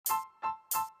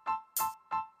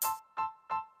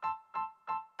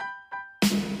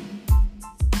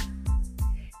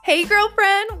Hey,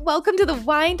 girlfriend, welcome to the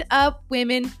Wind Up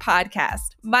Women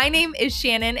podcast. My name is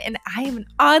Shannon, and I am an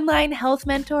online health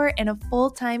mentor and a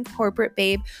full-time corporate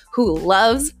babe who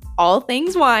loves all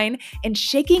things wine and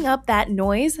shaking up that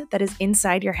noise that is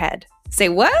inside your head. Say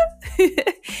what?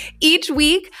 Each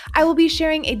week, I will be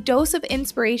sharing a dose of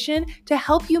inspiration to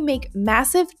help you make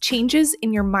massive changes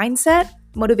in your mindset,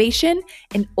 motivation,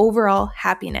 and overall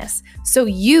happiness so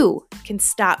you can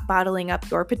stop bottling up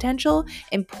your potential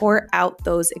and pour out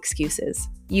those excuses.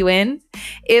 You in?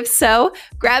 If so,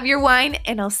 grab your wine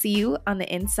and I'll see you on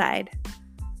the inside.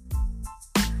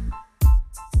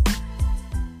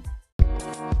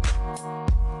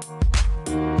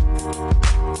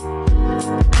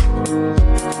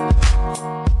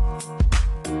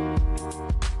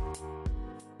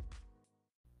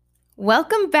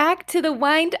 Welcome back to the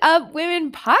Wind Up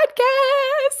Women podcast.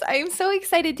 I am so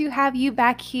excited to have you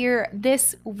back here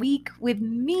this week with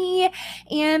me,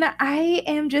 and I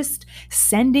am just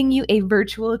sending you a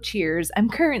virtual cheers. I'm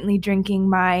currently drinking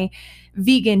my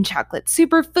vegan chocolate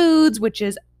superfoods, which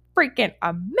is freaking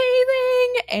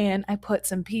amazing, and I put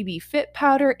some PB Fit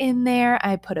powder in there.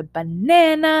 I put a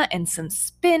banana and some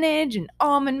spinach and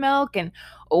almond milk and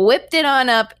whipped it on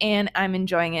up, and I'm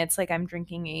enjoying it. It's like I'm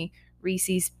drinking a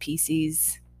Reese's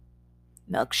Pieces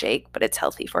milkshake, but it's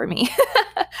healthy for me,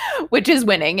 which is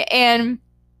winning. And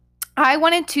I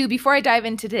wanted to, before I dive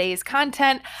into today's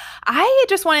content, I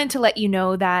just wanted to let you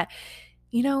know that,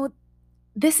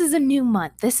 this is a new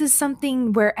month. This is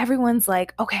something where everyone's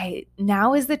like, okay,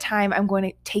 now is the time I'm going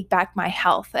to take back my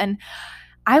health. And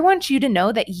I want you to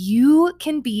know that you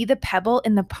can be the pebble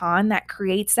in the pond that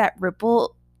creates that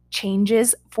ripple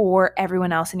changes for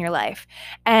everyone else in your life.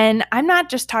 And I'm not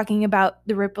just talking about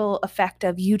the ripple effect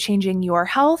of you changing your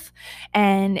health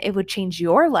and it would change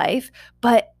your life,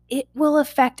 but it will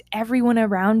affect everyone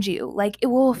around you. Like it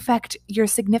will affect your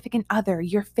significant other,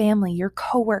 your family, your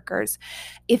coworkers.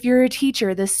 If you're a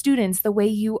teacher, the students, the way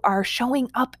you are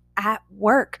showing up at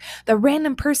work, the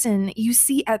random person you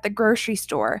see at the grocery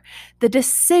store, the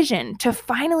decision to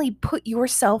finally put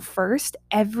yourself first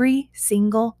every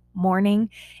single morning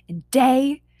and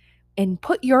day and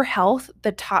put your health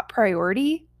the top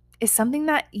priority is something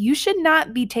that you should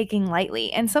not be taking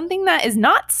lightly and something that is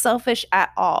not selfish at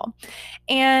all.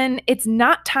 And it's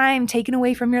not time taken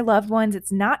away from your loved ones.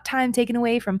 It's not time taken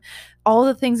away from all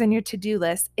the things on your to-do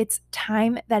list. It's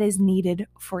time that is needed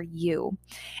for you.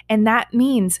 And that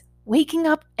means waking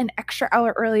up an extra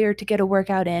hour earlier to get a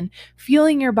workout in,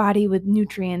 fueling your body with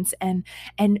nutrients, and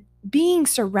being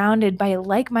surrounded by a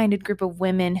like-minded group of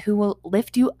women who will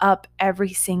lift you up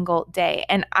every single day.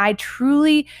 And I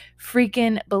truly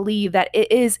freaking believe that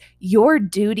it is your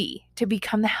duty to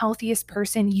become the healthiest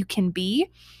person you can be,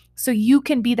 so you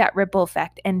can be that ripple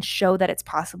effect and show that it's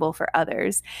possible for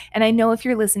others. And I know if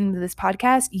you're listening to this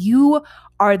podcast, you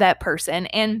are that person.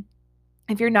 And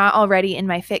if you're not already in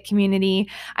my fit community,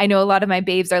 I know a lot of my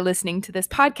babes are listening to this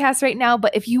podcast right now,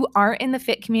 but if you aren't in the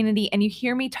fit community and you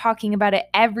hear me talking about it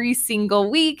every single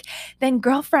week, then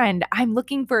girlfriend, I'm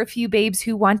looking for a few babes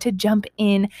who want to jump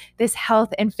in this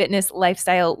health and fitness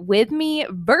lifestyle with me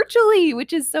virtually,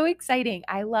 which is so exciting.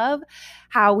 I love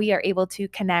how we are able to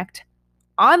connect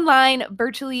online,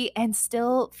 virtually, and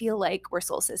still feel like we're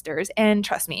soul sisters. And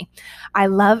trust me, I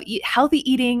love healthy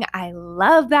eating. I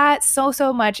love that so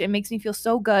much. It makes me feel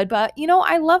so good. But,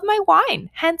 I love my wine,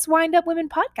 hence Wind Up Women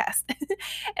podcast.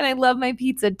 And I love my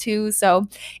pizza too. So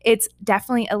it's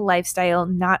definitely a lifestyle,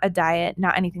 not a diet,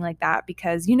 not anything like that.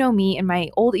 Because me in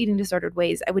my old eating disordered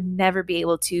ways, I would never be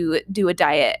able to do a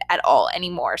diet at all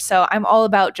anymore. So I'm all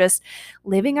about just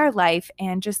living our life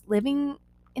and just living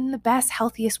in the best,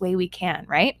 healthiest way we can,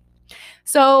 right?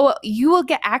 So you will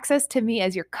get access to me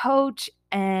as your coach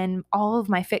and all of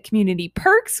my fit community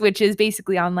perks, which is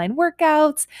basically online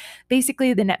workouts,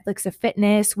 basically the Netflix of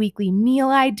fitness, weekly meal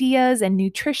ideas and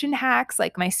nutrition hacks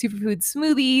like my superfood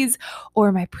smoothies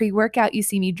or my pre-workout you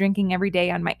see me drinking every day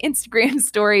on my Instagram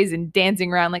stories and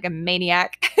dancing around like a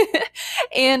maniac,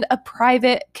 and a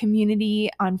private community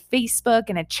on Facebook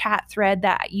and a chat thread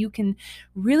that you can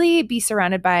really be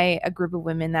surrounded by a group of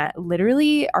women that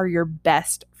literally are your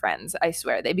best friends. I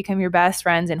swear they become your best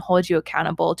friends and hold you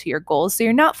accountable to your goals so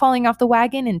you're not falling off the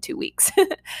wagon in 2 weeks.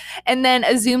 And then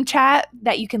a Zoom chat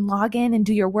that you can log in and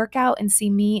do your workout and see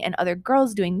me and other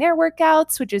girls doing their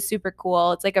workouts, which is super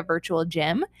cool. It's like a virtual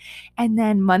gym. And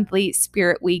then monthly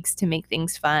spirit weeks to make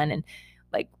things fun. And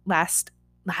like last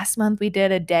month we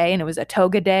did a day and it was a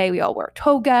toga day. We all wore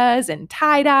togas and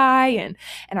tie-dye and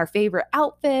our favorite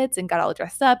outfits and got all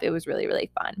dressed up. It was really,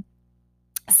 really fun.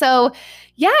 So,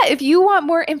 yeah, if you want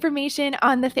more information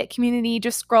on the Fit community,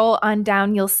 just scroll on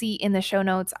down. You'll see in the show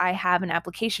notes, I have an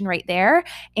application right there.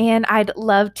 And I'd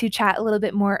love to chat a little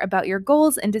bit more about your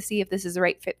goals and to see if this is the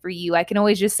right fit for you. I can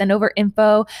always just send over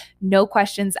info, no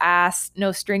questions asked,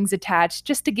 no strings attached,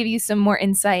 just to give you some more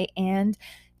insight and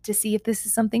to see if this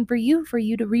is something for you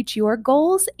to reach your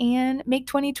goals and make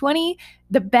 2020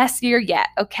 the best year yet.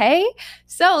 Okay.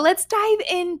 So let's dive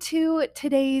into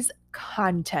today's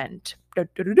content.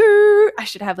 I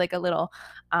should have like a little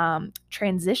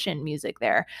transition music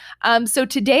there. So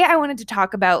today I wanted to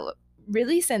talk about,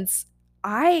 really, since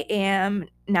I am,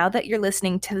 now that you're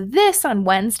listening to this on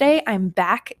Wednesday, I'm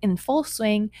back in full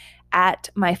swing at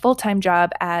my full-time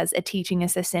job as a teaching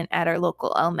assistant at our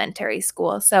local elementary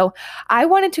school. So I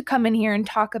wanted to come in here and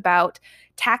talk about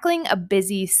tackling a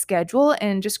busy schedule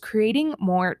and just creating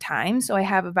more time. So I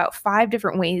have about 5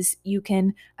 different ways you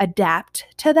can adapt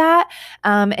to that,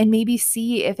 and maybe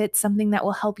see if it's something that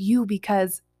will help you,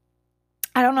 because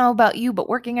I don't know about you, but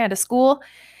working at a school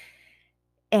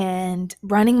and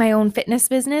running my own fitness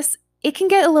business, it can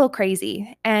get a little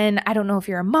crazy. And I don't know if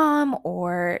you're a mom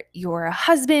or you're a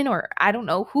husband, or I don't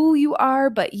know who you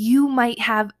are, but you might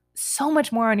have so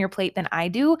much more on your plate than I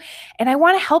do. And I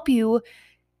want to help you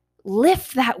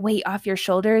lift that weight off your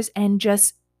shoulders and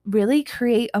just really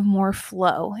create a more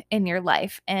flow in your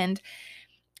life, and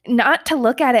not to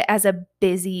look at it as a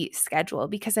busy schedule,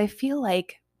 because I feel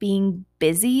like being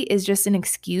busy is just an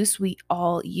excuse we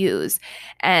all use.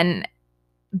 And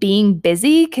being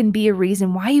busy can be a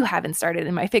reason why you haven't started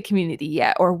in my fit community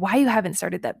yet, or why you haven't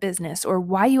started that business, or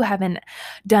why you haven't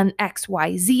done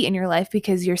XYZ in your life,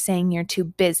 because you're saying you're too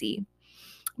busy.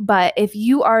 But if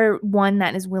you are one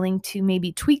that is willing to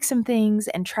maybe tweak some things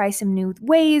and try some new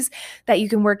ways that you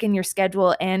can work in your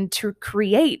schedule and to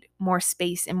create more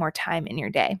space and more time in your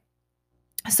day.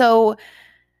 So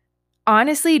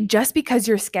honestly, just because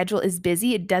your schedule is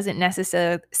busy, it doesn't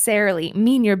necessarily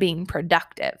mean you're being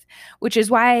productive, which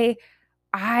is why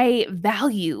I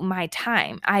value my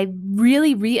time. I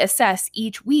really reassess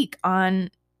each week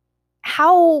on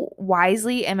how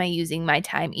wisely am I using my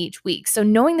time each week. So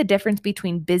knowing the difference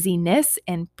between busyness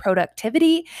and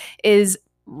productivity is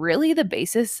really the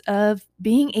basis of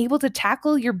being able to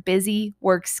tackle your busy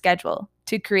work schedule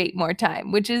to create more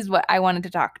time, which is what I wanted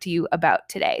to talk to you about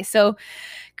today. So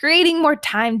creating more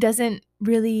time doesn't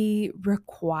really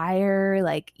require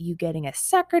like you getting a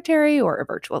secretary or a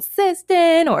virtual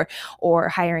assistant or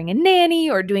hiring a nanny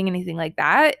or doing anything like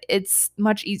that. It's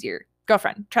much easier.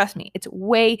 Girlfriend, trust me, it's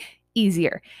way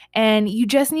easier. And you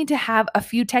just need to have a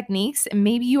few techniques, and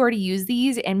maybe you already use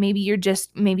these, and maybe you're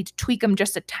just maybe to tweak them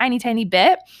just a tiny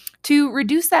bit to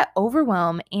reduce that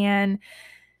overwhelm and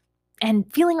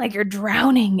feeling like you're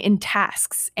drowning in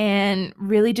tasks, and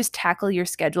really just tackle your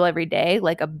schedule every day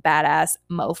like a badass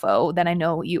mofo that I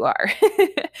know you are.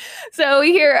 So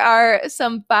here are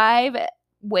some 5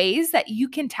 ways that you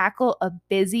can tackle a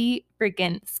busy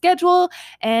freaking schedule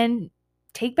and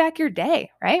take back your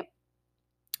day, right?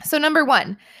 So number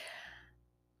 1,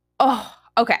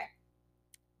 okay.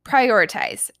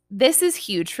 Prioritize. This is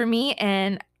huge for me,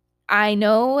 and I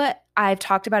know I've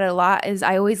talked about it a lot, is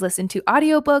I always listen to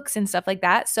audiobooks and stuff like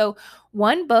that. So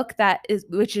one book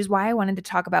which is why I wanted to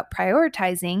talk about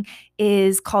prioritizing,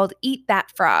 is called Eat That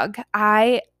Frog.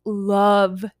 I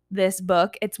love this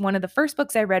book. It's one of the first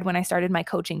books I read when I started my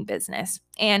coaching business.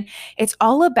 And it's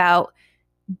all about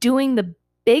doing the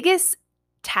biggest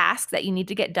tasks that you need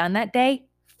to get done that day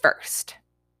first.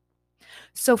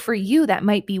 So for you, that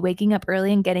might be waking up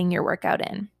early and getting your workout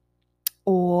in,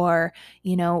 or,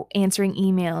 answering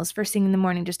emails first thing in the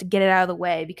morning just to get it out of the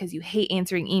way because you hate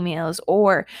answering emails.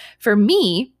 Or for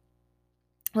me,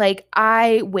 like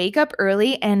I wake up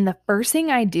early and the first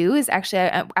thing I do is actually,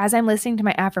 as I'm listening to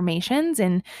my affirmations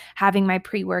and having my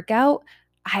pre-workout,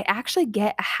 I actually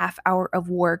get a half hour of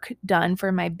work done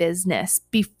for my business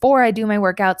before I do my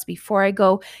workouts, before I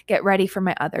go get ready for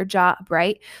my other job,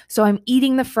 right? So I'm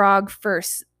eating the frog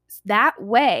first. That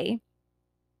way,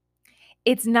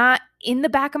 it's not in the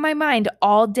back of my mind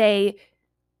all day,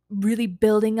 really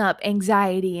building up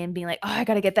anxiety and being like, oh, I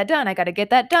got to get that done. I got to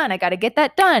get that done. I got to get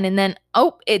that done. And then,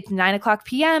 it's 9:00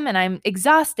 p.m. and I'm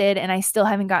exhausted and I still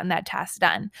haven't gotten that task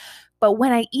done. But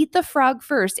when I eat the frog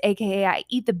first, AKA I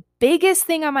eat the biggest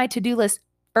thing on my to-do list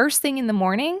first thing in the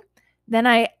morning, then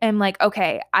I am like,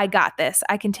 okay, I got this.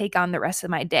 I can take on the rest of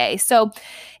my day. So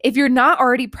if you're not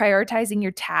already prioritizing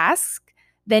your tasks,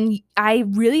 then I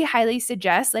really highly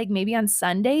suggest, like maybe on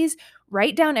Sundays,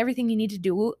 write down everything you need to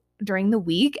do during the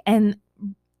week and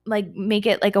like make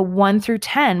it like a 1 through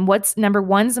 10. What's number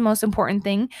 1's the most important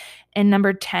thing and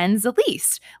number 10's the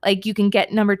least. Like you can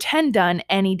get number 10 done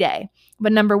any day.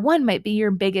 but number one might be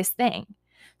your biggest thing.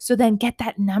 So then get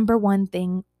that number one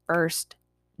thing first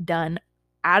done,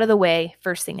 out of the way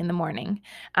first thing in the morning.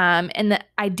 And the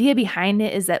idea behind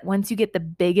it is that once you get the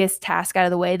biggest task out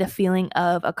of the way, the feeling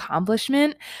of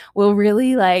accomplishment will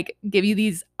really like give you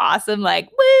these awesome, like,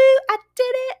 woo, I did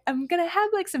it. I'm going to have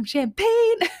like some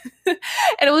champagne. And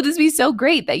it will just be so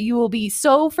great that you will be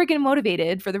so freaking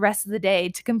motivated for the rest of the day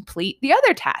to complete the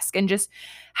other task and just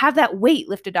have that weight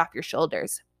lifted off your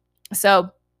shoulders.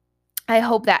 So I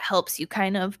hope that helps you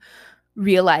kind of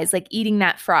realize like eating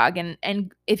that frog.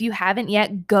 And if you haven't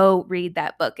yet, go read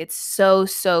that book. It's so,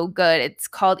 so good. It's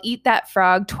called Eat That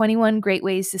Frog, 21 Great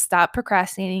Ways to Stop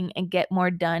Procrastinating and Get More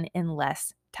Done in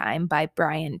Less Time by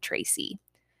Brian Tracy.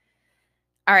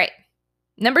 All right.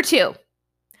 Number 2,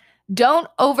 don't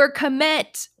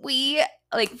overcommit.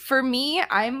 For me,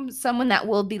 I'm someone that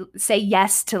will say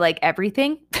yes to like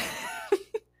everything.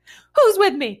 Who's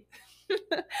with me?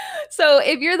 So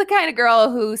if you're the kind of girl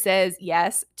who says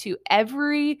yes to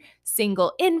every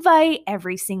single invite,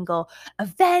 every single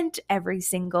event, every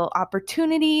single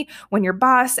opportunity, when your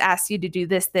boss asks you to do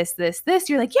this,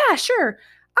 you're like, yeah, sure,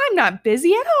 I'm not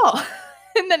busy at all.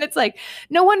 And then it's like,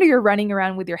 no wonder you're running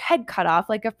around with your head cut off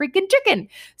like a freaking chicken.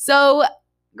 So,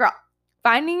 girl,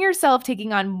 finding yourself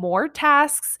taking on more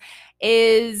tasks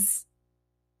is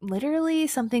literally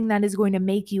something that is going to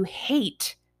make you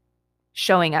hate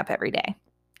showing up every day.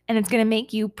 And it's going to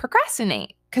make you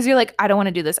procrastinate because you're like, I don't want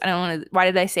to do this. I don't want to. Why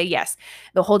did I say yes?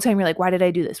 The whole time you're like, why did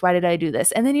I do this? Why did I do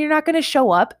this? And then you're not going to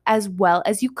show up as well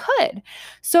as you could.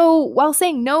 So while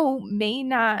saying no may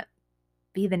not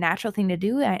be the natural thing to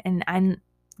do, and I'm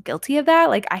guilty of that.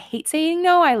 Like, I hate saying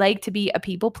no. I like to be a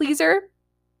people pleaser.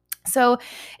 So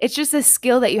it's just a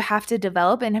skill that you have to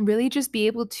develop and really just be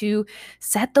able to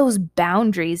set those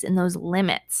boundaries and those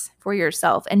limits for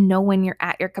yourself and know when you're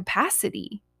at your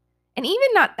capacity. And even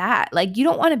not that, like, you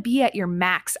don't want to be at your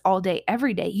max all day,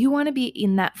 every day. You want to be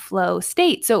in that flow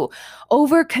state. So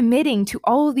overcommitting to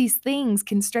all of these things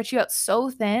can stretch you out so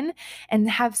thin and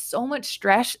have so much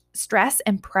stress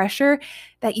and pressure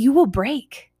that you will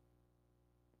break.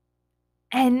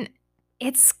 And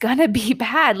it's gonna be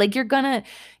bad. Like, you're gonna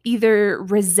either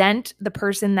resent the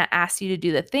person that asked you to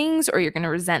do the things, or you're gonna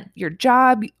resent your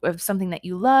job of something that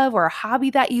you love or a hobby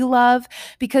that you love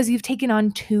because you've taken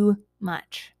on too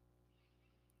much.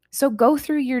 So go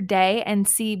through your day and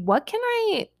see, what can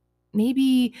I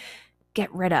maybe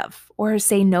get rid of or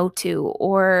say no to,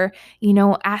 or,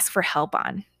 ask for help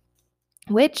on.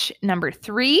 Which, number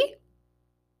 3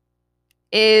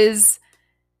 is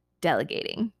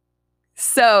delegating.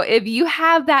 So if you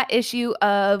have that issue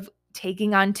of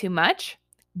taking on too much,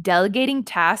 delegating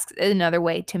tasks is another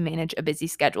way to manage a busy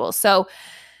schedule. So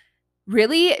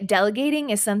really, delegating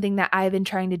is something that I've been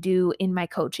trying to do in my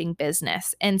coaching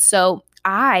business. And so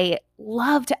I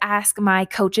love to ask my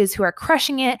coaches who are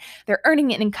crushing it, they're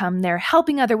earning an income, they're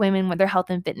helping other women with their health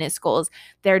and fitness goals,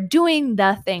 they're doing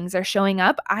the things, they're showing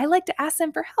up. I like to ask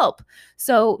them for help.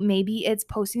 So maybe it's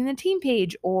posting the team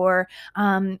page, or,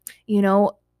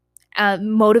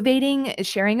 motivating,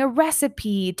 sharing a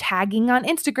recipe, tagging on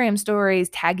Instagram stories,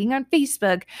 tagging on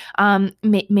Facebook,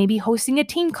 maybe hosting a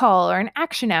team call or an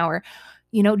action hour,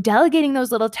 delegating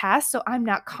those little tasks so I'm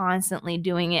not constantly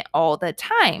doing it all the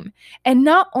time. And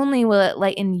not only will it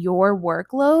lighten your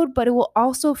workload, but it will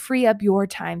also free up your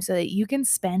time so that you can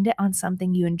spend it on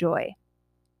something you enjoy.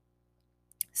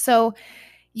 So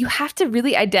you have to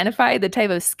really identify the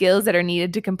type of skills that are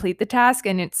needed to complete the task,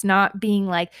 and it's not being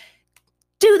like,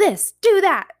 do this, do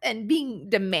that, and being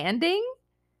demanding,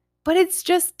 but it's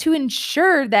just to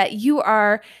ensure that you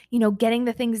are, getting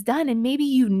the things done. And maybe,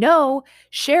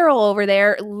 Cheryl over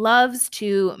there loves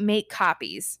to make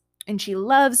copies, and she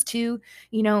loves to,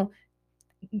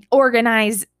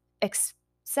 organize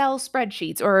Excel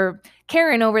spreadsheets, or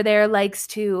Karen over there likes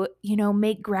to,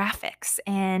 make graphics,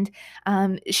 and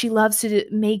she loves to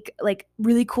make like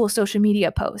really cool social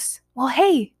media posts. Well,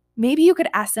 hey, maybe you could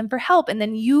ask them for help, and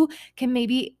then you can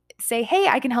maybe say, hey,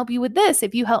 I can help you with this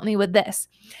if you help me with this.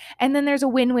 And then there's a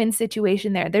win-win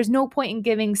situation there. There's no point in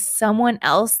giving someone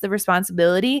else the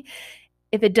responsibility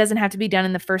if it doesn't have to be done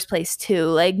in the first place too.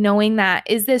 Like, knowing that,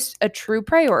 is this a true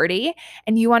priority?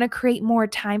 And you want to create more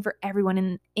time for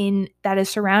everyone in that is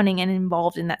surrounding and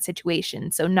involved in that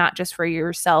situation. So not just for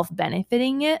yourself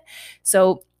benefiting it.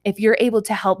 So if you're able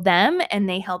to help them and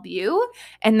they help you,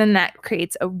 and then that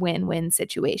creates a win-win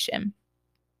situation.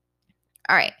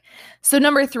 All right. So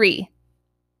number 4,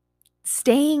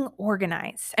 staying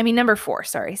organized.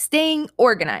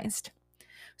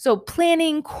 So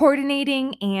planning,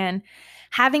 coordinating, and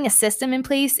having a system in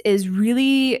place is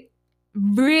really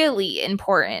really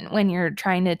important when you're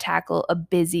trying to tackle a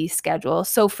busy schedule.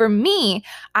 So for me,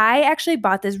 I actually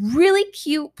bought this really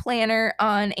cute planner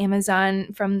on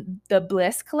Amazon from the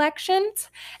Bliss collections,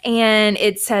 and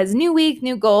it says new week,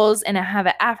 new goals, and I have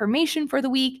an affirmation for the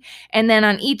week, and then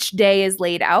on each day is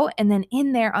laid out, and then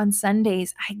in there on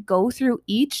Sundays, I go through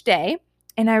each day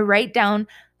and I write down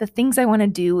the things I want to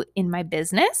do in my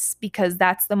business because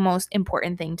that's the most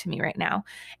important thing to me right now.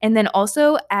 And then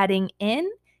also adding in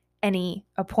any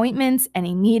appointments,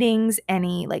 any meetings,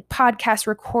 any like podcast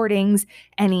recordings,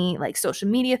 any like social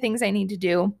media things I need to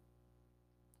do,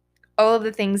 all of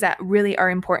the things that really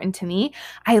are important to me,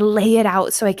 I lay it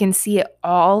out so I can see it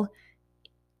all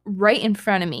right in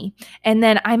front of me. And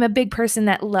then I'm a big person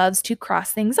that loves to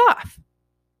cross things off.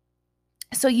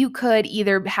 So you could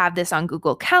either have this on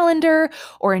Google Calendar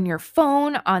or in your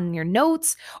phone, on your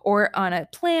notes, or on a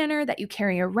planner that you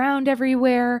carry around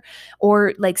everywhere,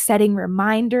 or like setting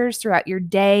reminders throughout your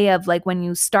day of like when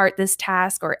you start this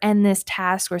task or end this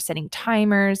task, or setting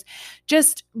timers.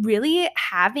 Just really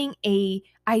having a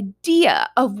idea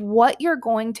of what you're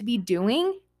going to be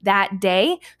doing that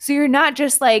day. So you're not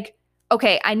just like,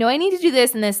 okay, I know I need to do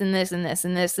this and this and this and this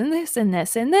and this and this and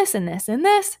this and this and this and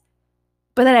this,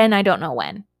 but then I don't know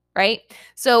when, right?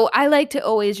 So I like to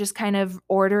always just kind of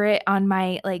order it on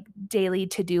my like daily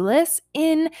to-do list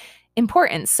in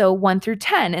importance. So 1 through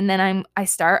 10. And then I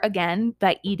start again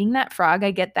by eating that frog.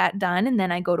 I get that done. And then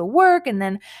I go to work. And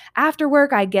then after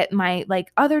work, I get my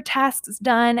like other tasks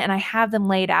done and I have them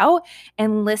laid out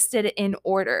and listed in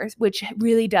order, which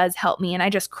really does help me. And I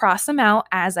just cross them out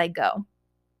as I go.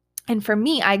 And for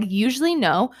me, I usually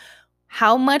know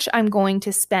how much I'm going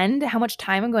to spend, how much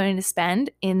time I'm going to spend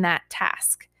in that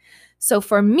task. So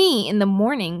for me, in the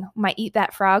morning, my Eat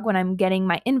That Frog, when I'm getting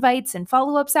my invites and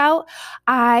follow-ups out,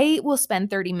 I will spend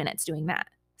 30 minutes doing that.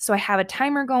 So I have a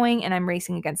timer going and I'm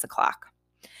racing against the clock.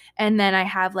 And then I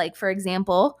have like, for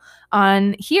example,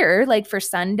 on here, like for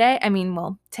Sunday,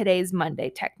 today's Monday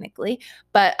technically,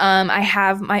 but I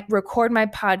have record my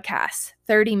podcast,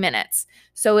 30 minutes.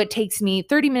 So it takes me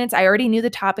 30 minutes. I already knew the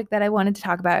topic that I wanted to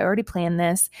talk about. I already planned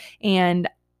this, and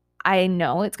I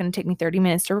know it's going to take me 30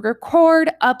 minutes to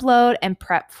record, upload, and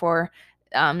prep for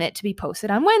it to be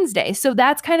posted on Wednesday. So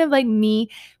that's kind of like me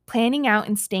planning out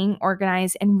and staying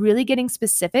organized and really getting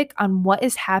specific on what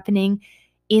is happening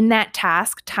in that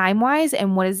task time-wise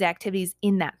and what is the activities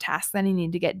in that task that I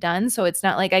need to get done. So it's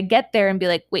not like I get there and be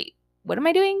like, wait, what am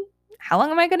I doing? How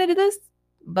long am I going to do this?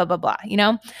 Blah, blah, blah,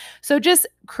 So just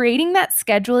creating that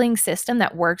scheduling system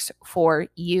that works for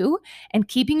you and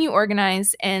keeping you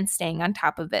organized and staying on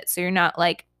top of it. So you're not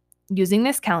like using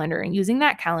this calendar and using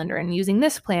that calendar and using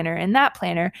this planner and that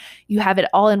planner. You have it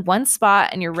all in one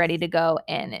spot and you're ready to go,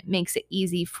 and it makes it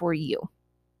easy for you.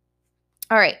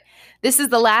 All right, this is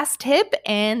the last tip,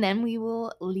 and then we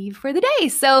will leave for the day.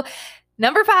 So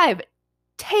number 5,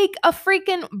 take a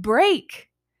freaking break.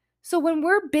 So when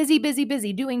we're busy,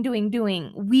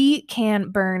 doing, we can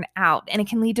burn out, and it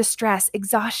can lead to stress,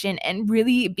 exhaustion, and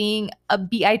really being a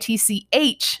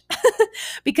bitch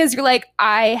because you're like,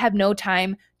 I have no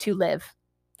time to live.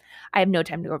 I have no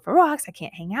time to go for walks. I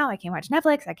can't hang out. I can't watch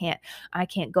Netflix. I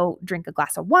can't go drink a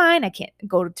glass of wine. I can't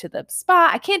go to the spa.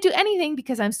 I can't do anything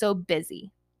because I'm so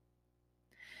busy.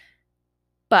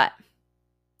 But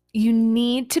you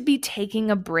need to be taking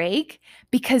a break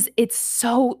because it's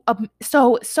so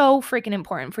freaking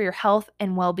important for your health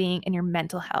and well-being and your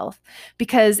mental health.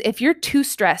 Because if you're too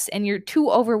stressed and you're too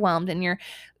overwhelmed and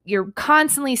you're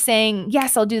constantly saying,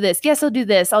 yes, I'll do this. Yes, I'll do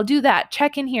this. I'll do that.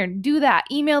 Check in here, do that,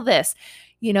 email this,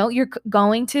 you're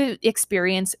going to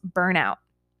experience burnout.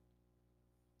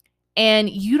 And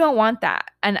you don't want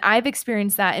that. And I've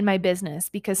experienced that in my business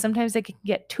because sometimes I can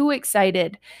get too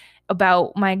excited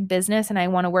about my business and I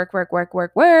want to work. But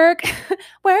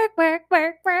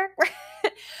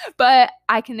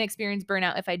I can experience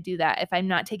burnout if I do that, if I'm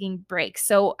not taking breaks.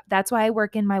 So that's why I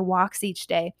work in my walks each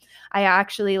day. I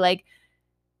actually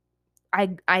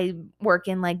I work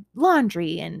in like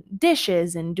laundry and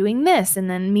dishes and doing this, and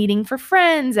then meeting for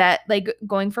friends at like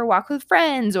going for a walk with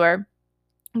friends, or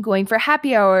going for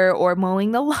happy hour, or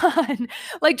mowing the lawn,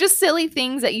 like just silly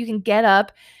things that you can get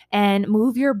up and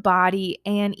move your body.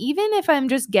 And even if I'm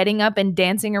just getting up and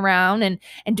dancing around and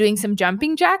doing some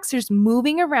jumping jacks, just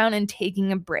moving around and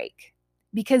taking a break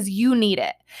because you need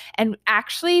it. And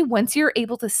actually, once you're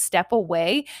able to step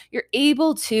away, you're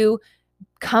able to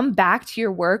come back to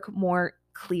your work more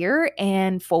clear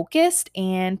and focused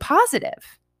and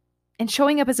positive and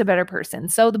showing up as a better person.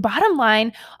 So the bottom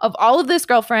line of all of this,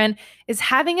 girlfriend, is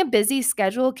having a busy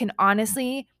schedule can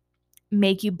honestly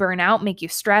make you burn out, make you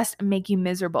stressed, and make you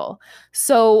miserable.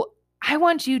 So I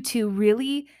want you to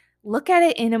really look at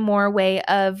it in a more way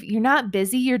of you're not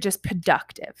busy, you're just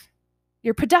productive.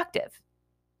 You're productive.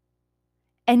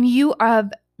 And you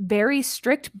have very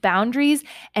strict boundaries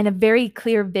and a very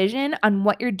clear vision on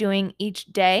what you're doing each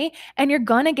day. And you're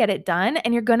going to get it done.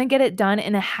 And you're going to get it done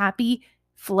in a happy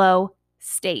flow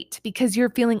state because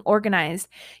you're feeling organized.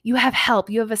 You have help,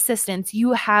 you have assistance,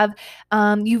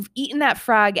 you've eaten that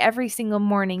frog every single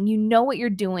morning. You know what you're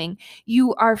doing.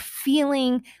 You are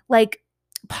feeling like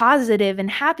positive and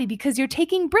happy because you're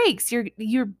taking breaks.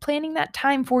 You're planning that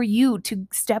time for you to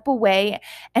step away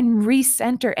and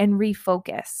recenter and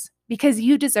refocus because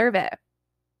you deserve it.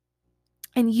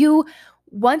 And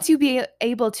once you be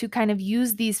able to kind of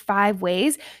use these 5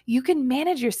 ways, you can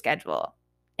manage your schedule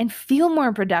and feel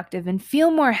more productive and feel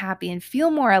more happy and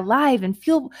feel more alive and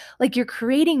feel like you're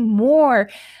creating more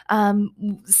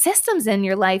systems in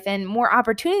your life and more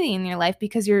opportunity in your life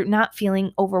because you're not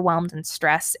feeling overwhelmed and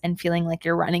stressed and feeling like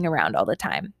you're running around all the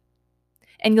time.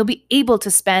 And you'll be able to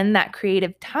spend that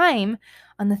creative time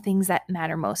on the things that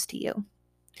matter most to you.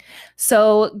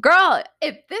 So, girl,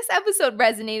 if this episode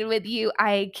resonated with you,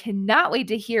 I cannot wait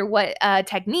to hear what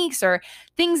techniques or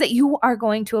things that you are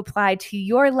going to apply to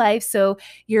your life so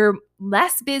you're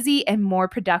less busy and more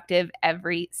productive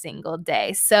every single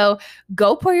day. So,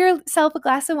 go pour yourself a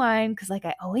glass of wine because, like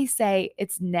I always say,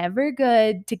 it's never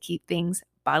good to keep things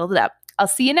bottled up. I'll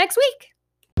see you next week.